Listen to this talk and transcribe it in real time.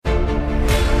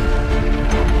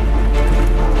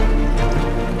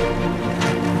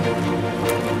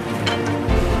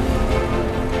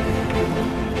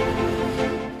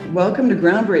Welcome to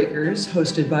Groundbreakers,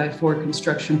 hosted by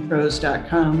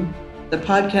forconstructionpros.com, the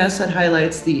podcast that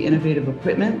highlights the innovative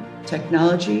equipment,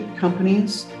 technology,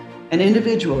 companies, and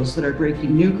individuals that are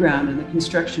breaking new ground in the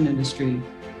construction industry.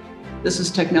 This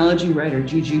is technology writer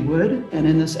Gigi Wood, and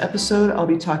in this episode, I'll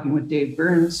be talking with Dave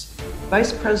Burns,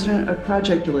 Vice President of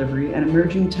Project Delivery and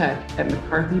Emerging Tech at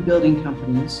McCarthy Building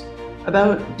Companies,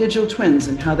 about digital twins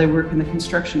and how they work in the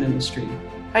construction industry.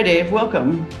 Hi, Dave.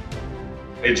 Welcome.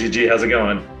 Hey, Gigi. How's it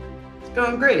going? It's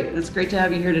going great. It's great to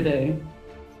have you here today.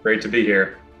 Great to be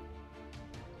here.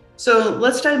 So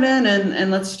let's dive in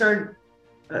and let's start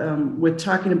with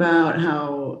talking about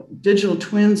how digital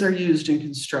twins are used in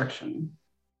construction.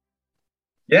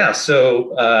 Yeah.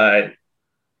 So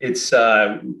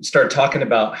start talking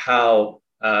about how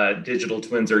digital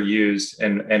twins are used,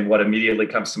 and what immediately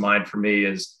comes to mind for me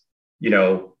is,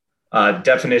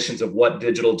 definitions of what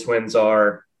digital twins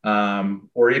are,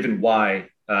 or even why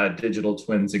digital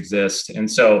twins exist. And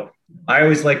so I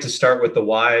always like to start with the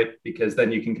why, because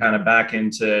then you can kind of back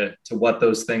into what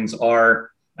those things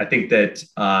are. I think that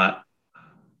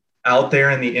out there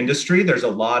in the industry, there's a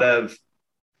lot of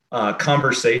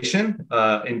conversation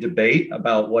and debate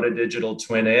about what a digital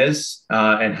twin is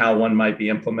and how one might be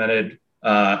implemented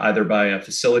either by a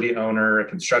facility owner, a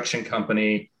construction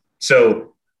company.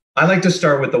 So I like to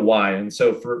start with the why. And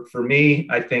so for me,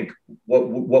 I think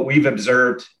what we've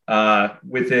observed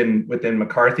within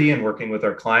McCarthy and working with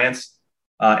our clients,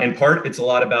 in part, it's a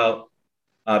lot about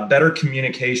better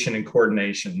communication and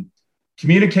coordination.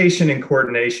 Communication and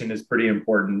coordination is pretty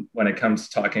important when it comes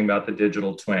to talking about the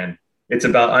digital twin. It's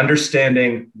about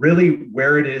understanding really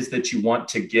where it is that you want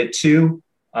to get to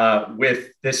with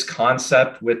this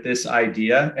concept, with this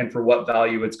idea, and for what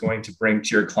value it's going to bring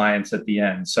to your clients at the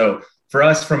end. So for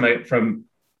us, from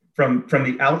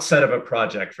the outset of a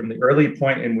project, from the early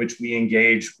point in which we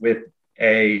engage with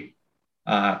a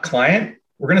client,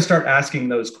 we're going to start asking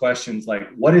those questions like,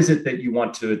 what is it that you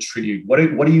want to achieve? What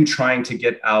are you trying to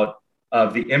get out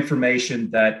of the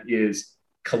information that is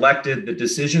collected, the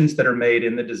decisions that are made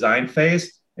in the design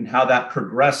phase, and how that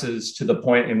progresses to the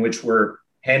point in which we're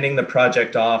handing the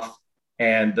project off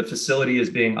and the facility is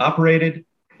being operated,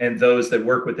 and those that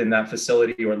work within that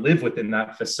facility or live within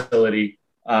that facility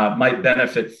might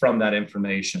benefit from that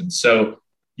information. So,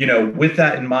 with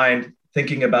that in mind,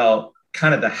 thinking about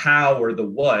kind of the how or the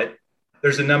what,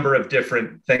 there's a number of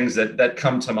different things that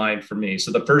come to mind for me.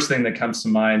 So the first thing that comes to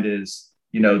mind is,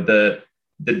 the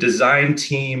design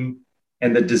team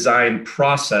and the design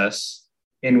process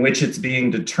in which it's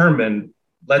being determined,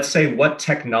 let's say, what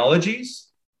technologies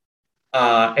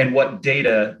and what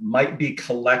data might be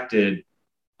collected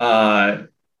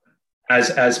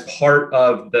as part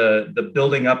of the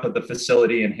building up of the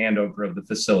facility and handover of the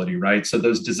facility, right? So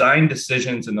those design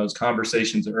decisions and those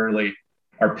conversations early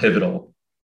are pivotal.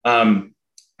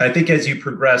 I think as you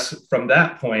progress from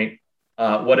that point,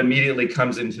 what immediately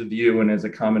comes into view and is a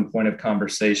common point of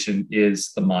conversation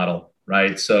is the model,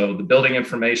 right? So the building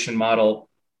information model,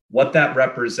 what that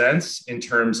represents in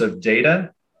terms of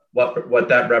data, what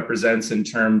that represents in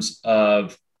terms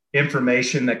of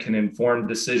information that can inform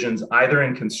decisions either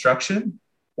in construction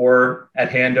or at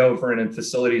handover and in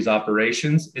facilities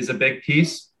operations is a big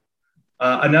piece.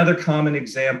 Another common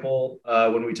example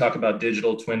when we talk about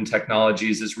digital twin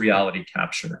technologies is reality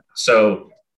capture.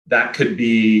 So that could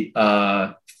be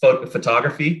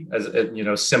photography,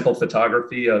 simple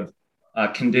photography of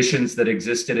conditions that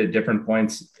existed at different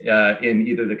points in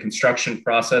either the construction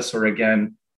process or,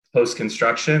 again,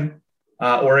 post-construction.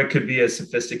 Or it could be as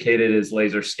sophisticated as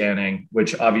laser scanning,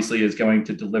 which obviously is going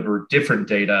to deliver different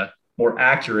data, more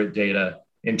accurate data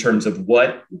in terms of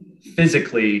what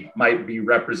physically might be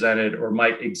represented or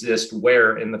might exist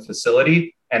where in the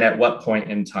facility and at what point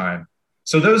in time.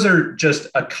 So those are just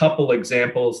a couple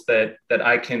examples that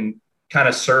I can kind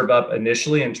of serve up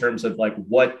initially in terms of like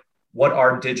what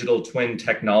are digital twin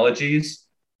technologies,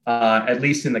 at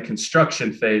least in the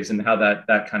construction phase, and how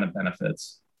that kind of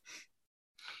benefits.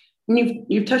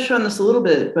 You've touched on this a little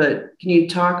bit, but can you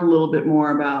talk a little bit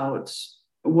more about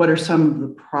what are some of the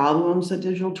problems that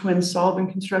digital twins solve in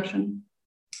construction?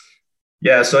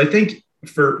 Yeah, so I think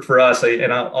for us,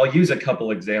 I'll use a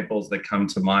couple examples that come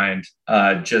to mind,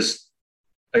 just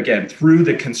again, through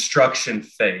the construction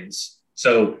phase.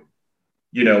 So,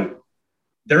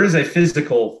 there is a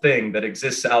physical thing that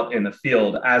exists out in the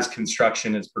field as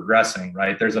construction is progressing,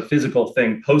 right? There's a physical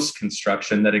thing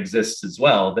post-construction that exists as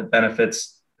well that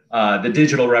benefits. The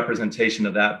digital representation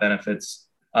of that benefits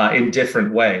in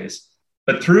different ways.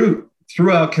 But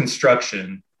throughout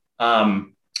construction,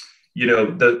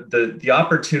 the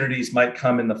opportunities might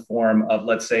come in the form of,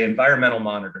 let's say, environmental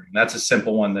monitoring. That's a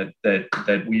simple one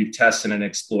that we've tested and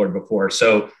explored before.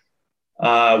 So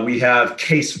we have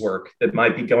casework that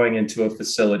might be going into a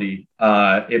facility.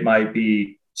 It might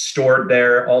be stored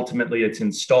there. Ultimately, it's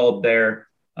installed there.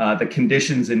 The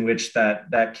conditions in which that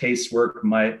casework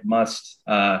must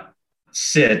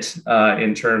sit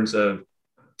in terms of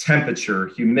temperature,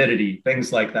 humidity,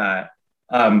 things like that.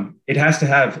 It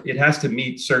has to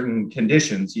meet certain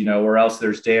conditions, or else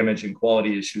there's damage and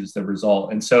quality issues that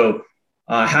result. And so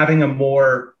having a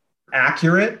more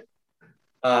accurate,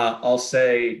 I'll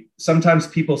say, sometimes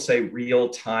people say real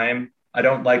time. I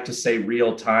don't like to say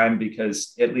real time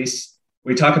because at least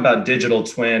we talk about digital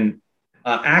twin.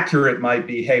 Accurate might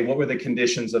be, hey, what were the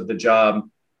conditions of the job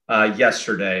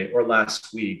yesterday or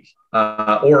last week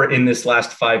or in this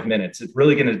last 5 minutes? It's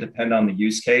really going to depend on the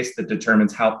use case that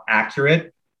determines how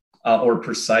accurate or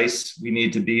precise we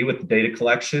need to be with the data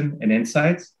collection and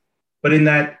insights. But in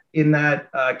that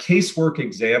casework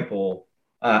example,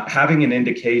 having an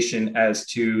indication as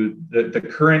to the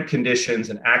current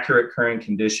conditions and accurate current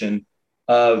condition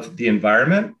of the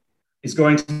environment is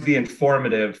going to be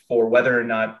informative for whether or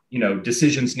not,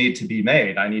 decisions need to be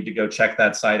made. I need to go check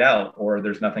that site out, or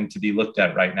there's nothing to be looked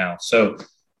at right now. So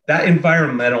that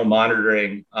environmental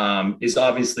monitoring is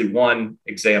obviously one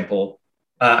example.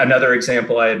 Another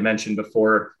example I had mentioned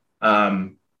before,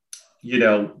 the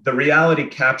reality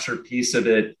capture piece of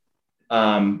it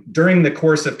during the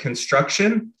course of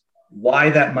construction, why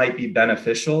that might be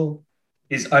beneficial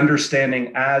is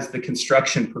understanding as the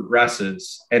construction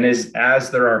progresses and as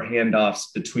there are handoffs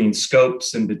between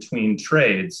scopes and between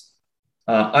trades,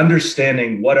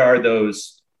 understanding what are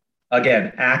those,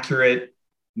 again, accurate,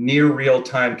 near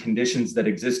real-time conditions that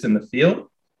exist in the field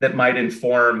that might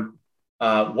inform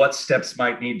what steps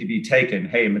might need to be taken.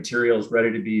 Hey, materials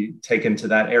ready to be taken to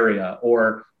that area,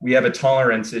 or we have a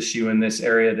tolerance issue in this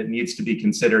area that needs to be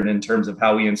considered in terms of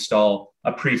how we install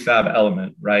a prefab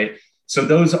element, right? So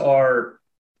those are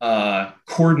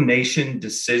coordination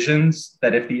decisions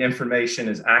that if the information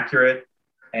is accurate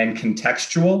and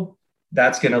contextual,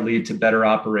 that's going to lead to better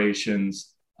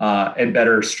operations and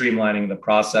better streamlining the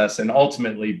process and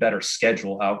ultimately better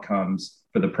schedule outcomes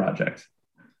for the project.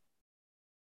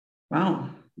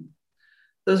 Wow.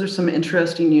 Those are some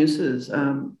interesting uses.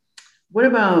 What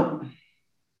about,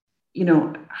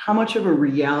 how much of a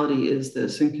reality is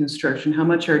this in construction? How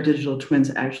much are digital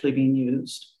twins actually being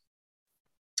used?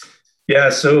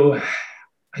 Yeah, so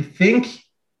I think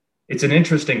it's an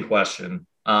interesting question.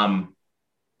 I'll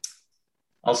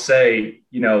say,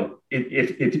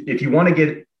 if you want to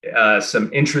get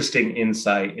some interesting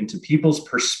insight into people's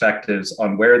perspectives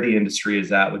on where the industry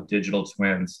is at with digital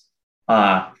twins,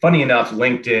 funny enough,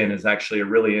 LinkedIn is actually a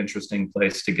really interesting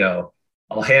place to go.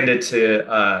 I'll hand it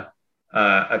to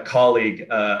a colleague,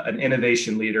 an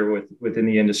innovation leader within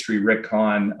the industry, Rick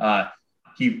Kahn.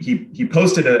 He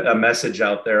posted a message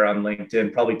out there on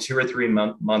LinkedIn probably 2 or 3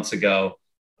 months ago,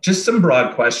 just some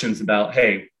broad questions about,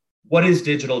 hey, what is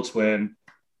digital twin?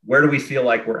 Where do we feel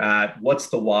like we're at? What's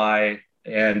the why?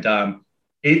 And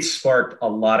it sparked a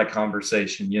lot of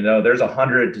conversation. There's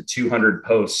 100 to 200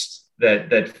 posts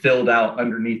that filled out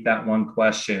underneath that one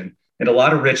question, and a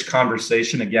lot of rich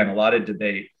conversation, again, a lot of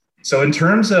debate. So in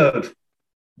terms of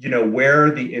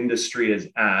where the industry is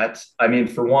at, I mean,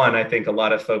 for one, I think a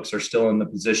lot of folks are still in the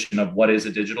position of what is a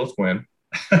digital twin.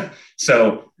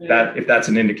 So that if that's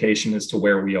an indication as to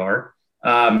where we are,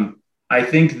 I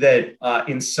think that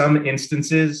in some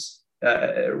instances,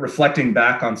 reflecting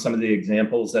back on some of the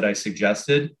examples that I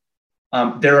suggested,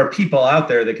 there are people out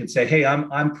there that could say, hey,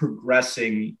 I'm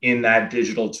progressing in that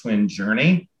digital twin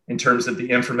journey in terms of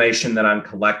the information that I'm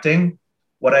collecting.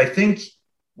 What I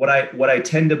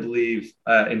tend to believe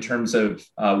in terms of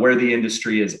where the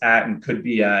industry is at and could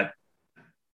be at,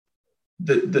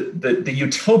 the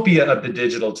utopia of the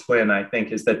digital twin, I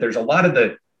think, is that there's a lot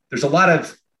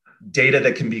of data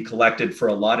that can be collected for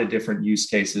a lot of different use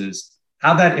cases.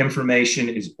 How that information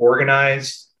is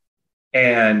organized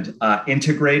and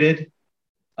integrated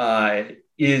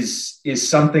is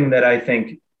something that I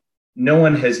think no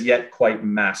one has yet quite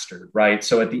mastered, right?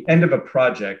 So at the end of a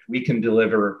project, we can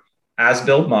deliver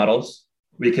as-built models.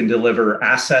 We can deliver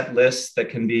asset lists that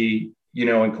can be,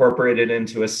 incorporated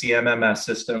into a CMMS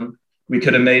system. We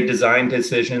could have made design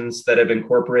decisions that have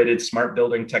incorporated smart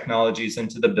building technologies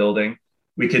into the building.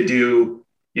 We could do,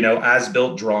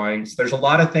 as-built drawings. There's a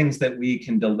lot of things that we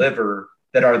can deliver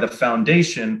that are the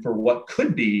foundation for what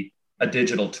could be a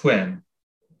digital twin.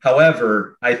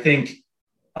 However, I think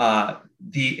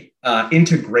the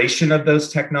integration of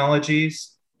those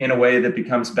technologies in a way that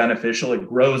becomes beneficial. It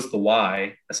grows the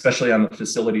why, especially on the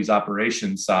facilities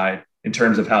operations side, in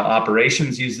terms of how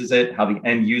operations uses it, how the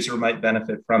end user might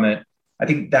benefit from it. I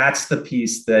think that's the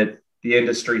piece that the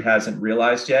industry hasn't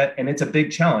realized yet. And it's a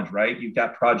big challenge, right? You've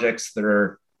got projects that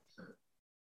are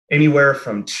anywhere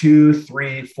from 2,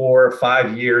 3, 4,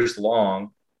 5 years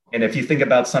long. And if you think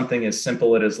about something as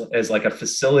simple as like a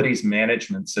facilities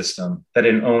management system that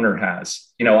an owner has,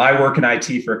 I work in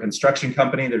IT for a construction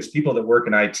company. There's people that work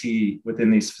in IT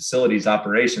within these facilities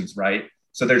operations, right?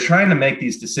 So they're trying to make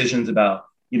these decisions about,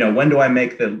 when do I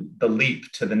make the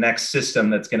leap to the next system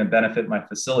that's going to benefit my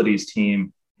facilities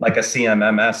team, like a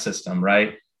CMMS system,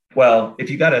 right? Well, if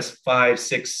you got a 5,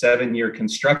 6, 7-year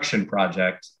construction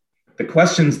project, the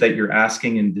questions that you're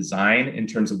asking in design in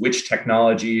terms of which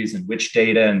technologies and which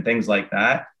data and things like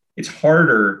that, it's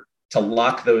harder to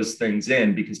lock those things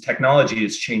in because technology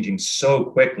is changing so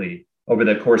quickly over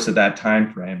the course of that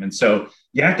time frame. And so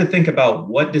you have to think about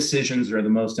what decisions are the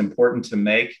most important to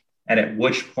make and at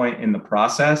which point in the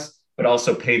process, but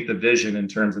also paint the vision in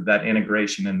terms of that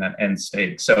integration and that end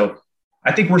state. So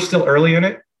I think we're still early in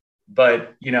it.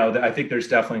 But, I think there's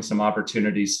definitely some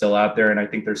opportunities still out there. And I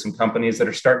think there's some companies that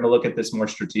are starting to look at this more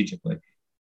strategically.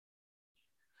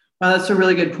 Well, that's a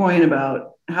really good point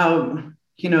about how,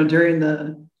 during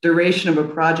the duration of a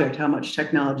project, how much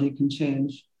technology can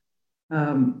change.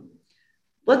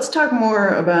 Let's talk more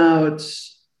about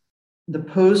the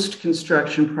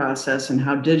post-construction process and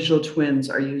how digital twins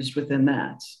are used within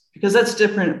that, because that's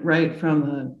different, right,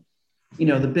 from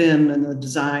the BIM and the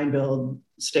design build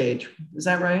stage. Is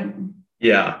that right?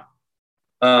 Yeah,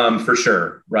 for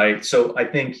sure. Right. So I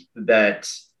think that,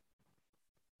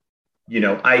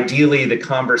 ideally the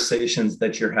conversations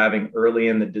that you're having early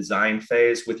in the design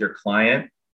phase with your client,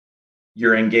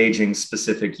 you're engaging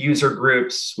specific user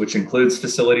groups, which includes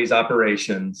facilities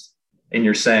operations. And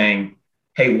you're saying,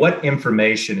 hey, what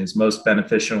information is most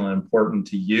beneficial and important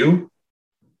to you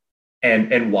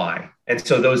and why? And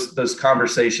so those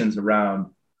conversations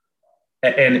around,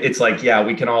 and it's like, yeah,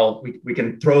 we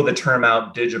can throw the term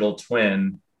out digital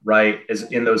twin, right, as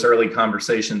in those early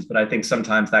conversations. But I think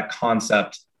sometimes that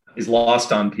concept is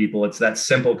lost on people. It's that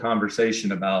simple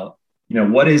conversation about,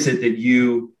 what is it that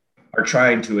you are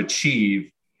trying to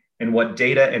achieve and what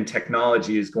data and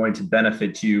technology is going to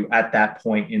benefit you at that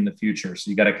point in the future. So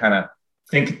you got to kind of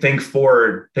think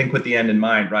forward, think with the end in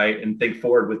mind, right? And think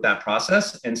forward with that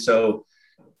process. And so,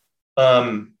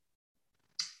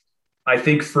 I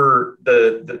think for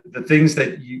the things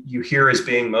that you hear as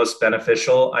being most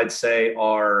beneficial, I'd say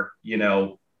are,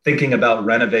 thinking about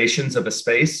renovations of a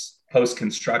space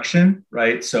post-construction,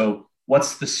 right? So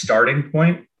what's the starting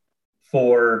point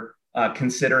for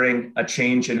considering a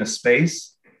change in a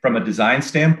space from a design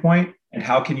standpoint? And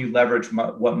how can you leverage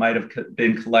what might have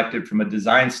been collected from a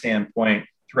design standpoint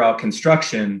throughout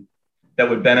construction that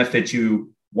would benefit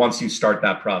you once you start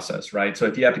that process, right? So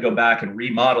if you have to go back and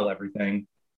remodel everything,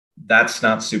 that's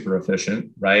not super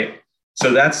efficient, right?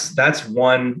 So that's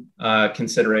one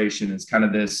consideration, is kind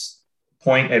of this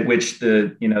point at which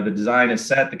the design is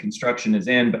set, the construction is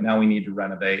in, but now we need to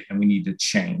renovate and we need to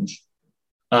change.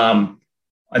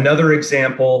 Another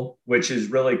example, which is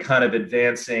really kind of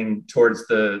advancing towards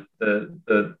the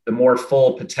more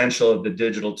full potential of the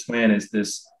digital twin, is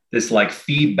this like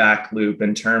feedback loop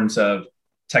in terms of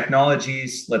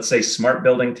technologies, let's say smart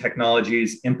building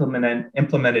technologies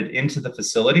implemented into the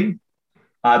facility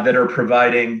that are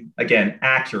providing, again,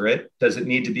 accurate, does it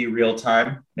need to be real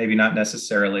time? Maybe not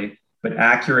necessarily, but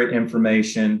accurate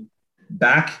information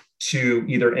back to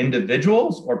either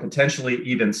individuals or potentially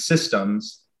even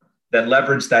systems that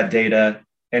leverage that data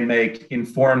and make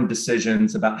informed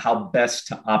decisions about how best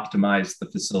to optimize the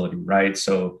facility, right?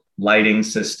 So lighting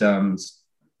systems,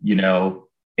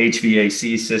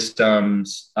 HVAC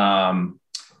systems,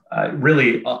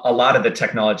 really a lot of the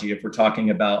technology. If we're talking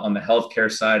about on the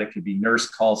healthcare side, it could be nurse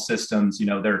call systems.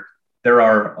 There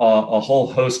are a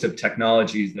whole host of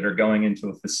technologies that are going into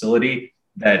a facility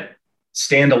that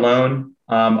standalone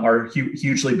are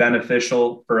hugely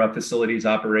beneficial for a facilities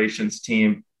operations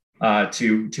team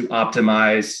to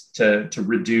optimize, to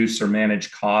reduce or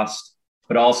manage cost,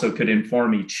 but also could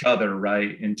inform each other,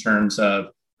 right, in terms of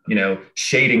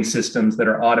shading systems that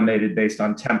are automated based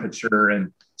on temperature.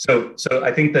 And so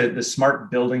I think the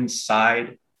smart building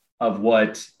side of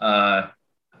what a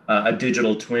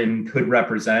digital twin could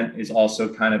represent is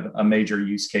also kind of a major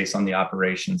use case on the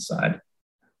operations side.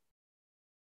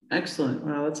 Excellent.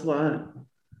 Wow, that's a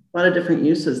lot of different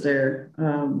uses there.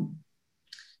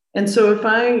 And so if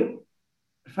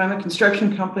I'm a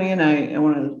construction company and I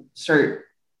want to start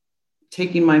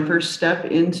taking my first step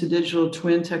into digital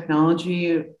twin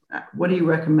technology, What do you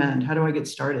recommend? How do I get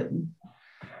started?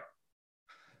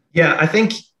 Yeah, I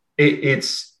think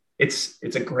it's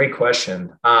a great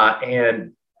question,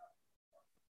 and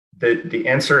the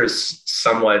answer is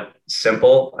somewhat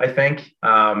simple. I think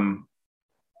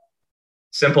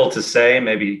simple to say,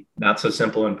 maybe not so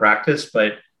simple in practice,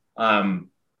 but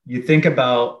you think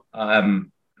about a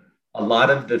lot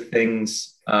of the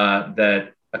things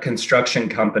that a construction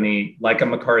company like a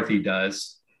McCarthy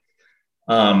does.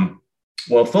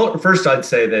 Well, first I'd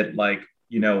say that, like,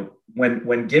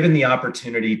 when given the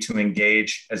opportunity to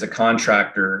engage as a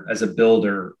contractor, as a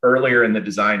builder earlier in the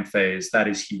design phase, that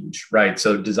is huge, right?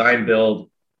 So design, build,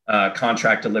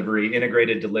 contract delivery,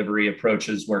 integrated delivery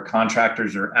approaches where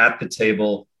contractors are at the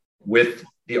table with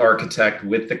the architect,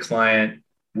 with the client,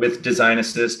 with design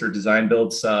assist or design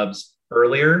build subs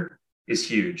earlier is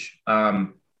huge.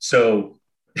 So,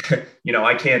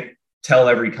 I can't tell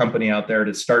every company out there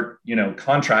to start,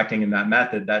 contracting in that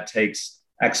method. That takes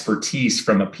expertise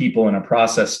from a people and a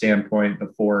process standpoint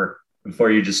before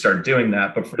you just start doing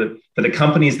that. But for the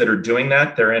companies that are doing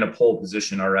that, they're in a pole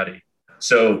position already.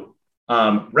 So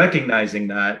recognizing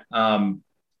that,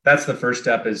 that's the first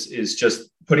step is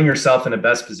just putting yourself in the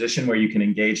best position where you can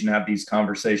engage and have these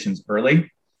conversations early.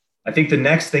 I think the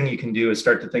next thing you can do is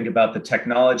start to think about the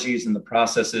technologies and the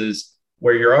processes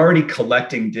where you're already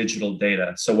collecting digital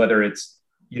data. So whether it's,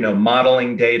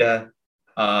 modeling data,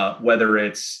 whether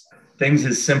it's things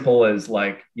as simple as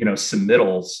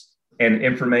submittals and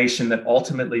information that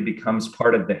ultimately becomes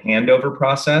part of the handover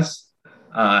process,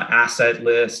 asset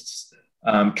lists,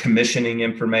 commissioning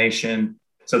information.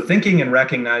 So thinking and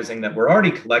recognizing that we're already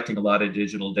collecting a lot of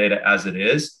digital data as it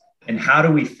is, and how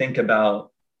do we think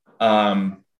about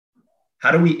how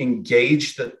do we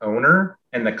engage the owner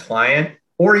and the client,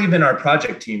 or even our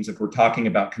project teams if we're talking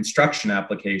about construction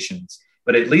applications?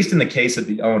 But at least in the case of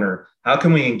the owner, how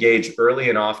can we engage early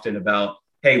and often about,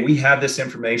 hey, we have this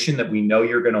information that we know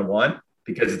you're going to want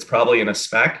because it's probably in a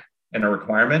spec and a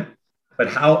requirement. But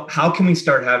how can we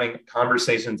start having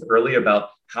conversations early about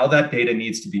how that data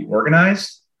needs to be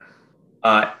organized,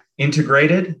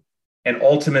 integrated, and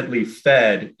ultimately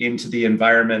fed into the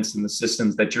environments and the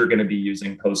systems that you're going to be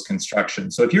using post-construction?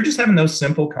 So if you're just having those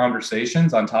simple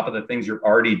conversations on top of the things you're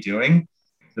already doing,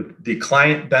 the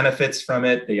client benefits from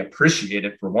it. They appreciate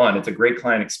it, for one. It's a great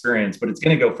client experience, but it's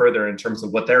going to go further in terms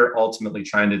of what they're ultimately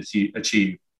trying to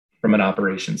achieve from an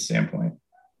operations standpoint.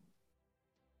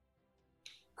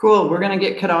 Cool. We're going to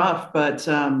get cut off, but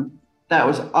that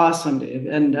was awesome, Dave.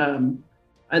 And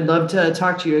I'd love to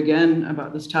talk to you again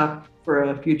about this topic for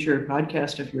a future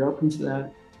podcast if you're open to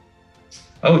that.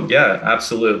 Oh yeah,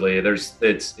 absolutely.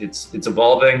 It's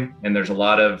evolving, and there's a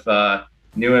lot of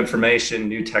new information,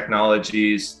 new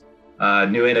technologies,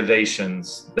 new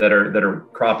innovations that are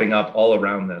cropping up all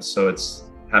around this. So it's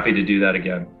happy to do that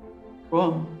again.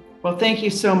 Cool. Well, thank you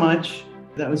so much.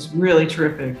 That was really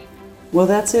terrific. Well,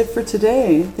 that's it for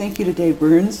today. Thank you to Dave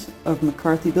Burns of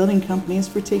McCarthy Building Companies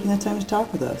for taking the time to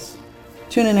talk with us.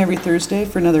 Tune in every Thursday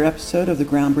for another episode of the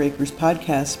Groundbreakers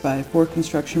podcast by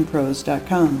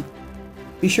forconstructionpros.com.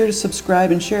 Be sure to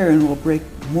subscribe and share, and we'll break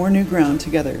more new ground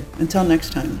together. Until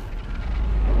next time.